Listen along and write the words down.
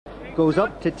goes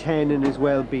up to 10 and is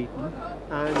well beaten.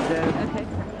 And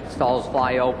Stalls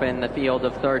fly open, the field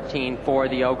of 13 for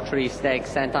the Oak Tree Stakes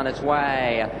sent on its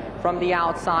way. From the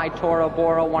outside, Toro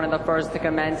Boro, one of the first to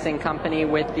commence in company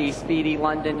with the speedy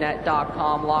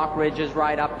LondonNet.com. Lockridge is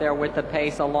right up there with the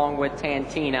pace along with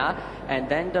Tantina. And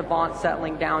then Devant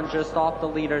settling down just off the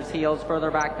leader's heels. Further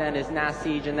back then is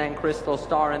Nasige and then Crystal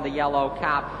Star in the yellow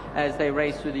cap as they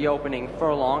race through the opening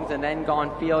furlongs. And then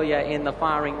Gonfilia in the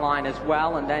firing line as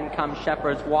well. And then comes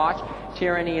Shepherd's Watch.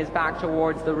 Tyranny is back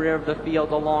towards the rear of the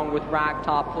field along with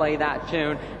Ragtop, Play That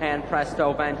Tune, and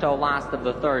Presto Vento, last of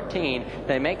the 13.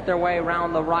 They make their way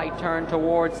around the right turn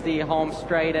towards the home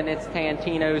straight, and it's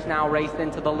Tantina who's now raced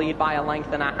into the lead by a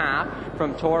length and a half.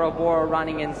 From Toro Boro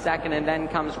running in second, and then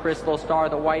comes Crystal Star,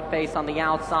 the white face on the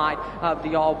outside of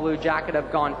the all-blue jacket of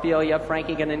Gonfilia.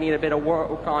 Frankie going to need a bit of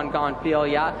work on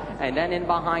Gonfilia. And then in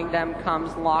behind them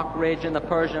comes Lockridge in the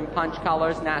Persian punch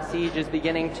colors. Nasige is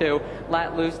beginning to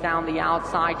let loose down the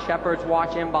outside. Shepherd's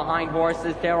Watch in behind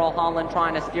horses. Daryl Holland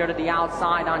trying to steer to the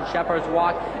outside on Shepherd's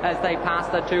Watch as they pass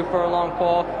the 2 furlong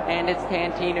pole. And it's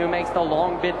Tantina who makes the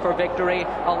long bid for victory.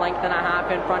 A length and a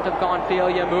half in front of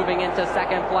Gonfilia, moving into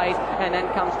second place. And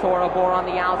then comes Toro Boro on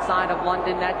the outside of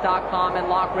LondonNet.com, and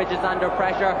Lockridge is under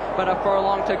pressure, but a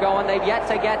furlong to go, and they've yet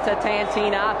to get to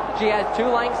Tantina. She has 2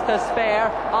 lengths to spare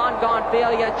on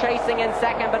Gonfilia, chasing in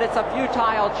second, but it's a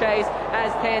futile chase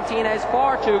as Tantina is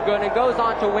far too good and goes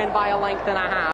on to win by a length and a half.